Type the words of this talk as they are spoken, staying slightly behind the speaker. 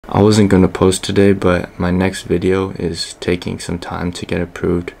I wasn't going to post today, but my next video is taking some time to get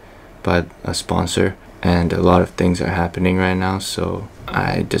approved by a sponsor, and a lot of things are happening right now, so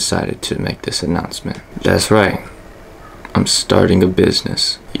I decided to make this announcement. That's right, I'm starting a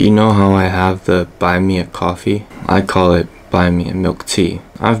business. You know how I have the Buy Me a Coffee? I call it Buy Me a Milk Tea.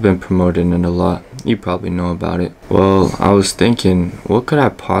 I've been promoting it a lot. You probably know about it. Well, I was thinking, what could I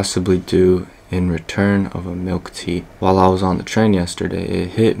possibly do in return of a milk tea? While I was on the train yesterday, it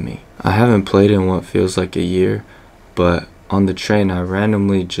hit me. I haven't played in what feels like a year, but on the train I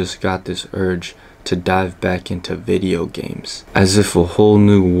randomly just got this urge to dive back into video games. As if a whole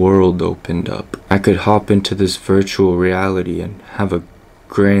new world opened up. I could hop into this virtual reality and have a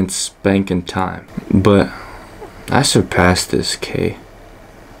grand spanking time. But I surpassed this, K.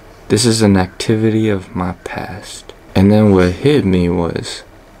 This is an activity of my past. And then what hit me was,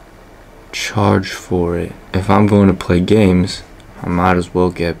 charge for it. If I'm going to play games, I might as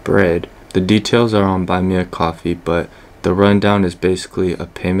well get bread. The details are on Buy Me a Coffee, but the rundown is basically a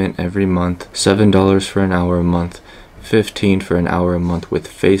payment every month, $7 for an hour a month, $15 for an hour a month with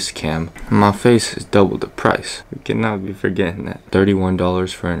face cam. My face is double the price. We cannot be forgetting that.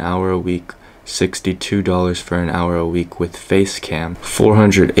 $31 for an hour a week, $62 for an hour a week with face cam,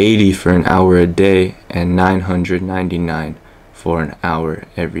 $480 for an hour a day, and $999 for an hour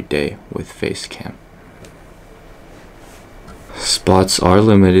every day with face cam. Spots are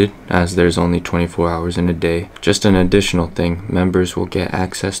limited as there's only 24 hours in a day. Just an additional thing, members will get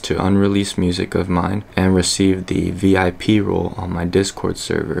access to unreleased music of mine and receive the VIP role on my Discord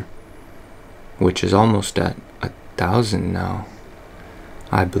server, which is almost at 1,000 now,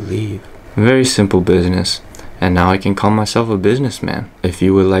 I believe. Very simple business, and now I can call myself a businessman. If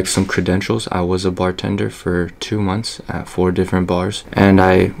you would like some credentials, I was a bartender for 2 months at 4 different bars, and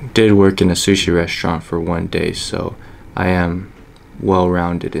I did work in a sushi restaurant for 1 day, so I am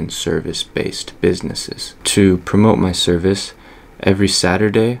well-rounded in service-based businesses. To promote my service, every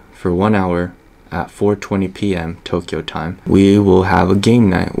Saturday for 1 hour at 4:20 p.m. Tokyo time, we will have a game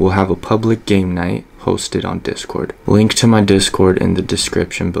night. We'll have a public game night hosted on Discord. Link to my Discord in the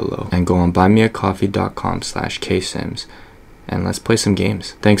description below, and go on buymeacoffee.com/ksims and let's play some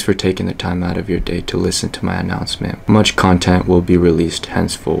games. Thanks for taking the time out of your day to listen to my announcement. Much content will be released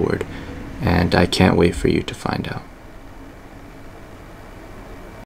henceforward, and I can't wait for you to find out.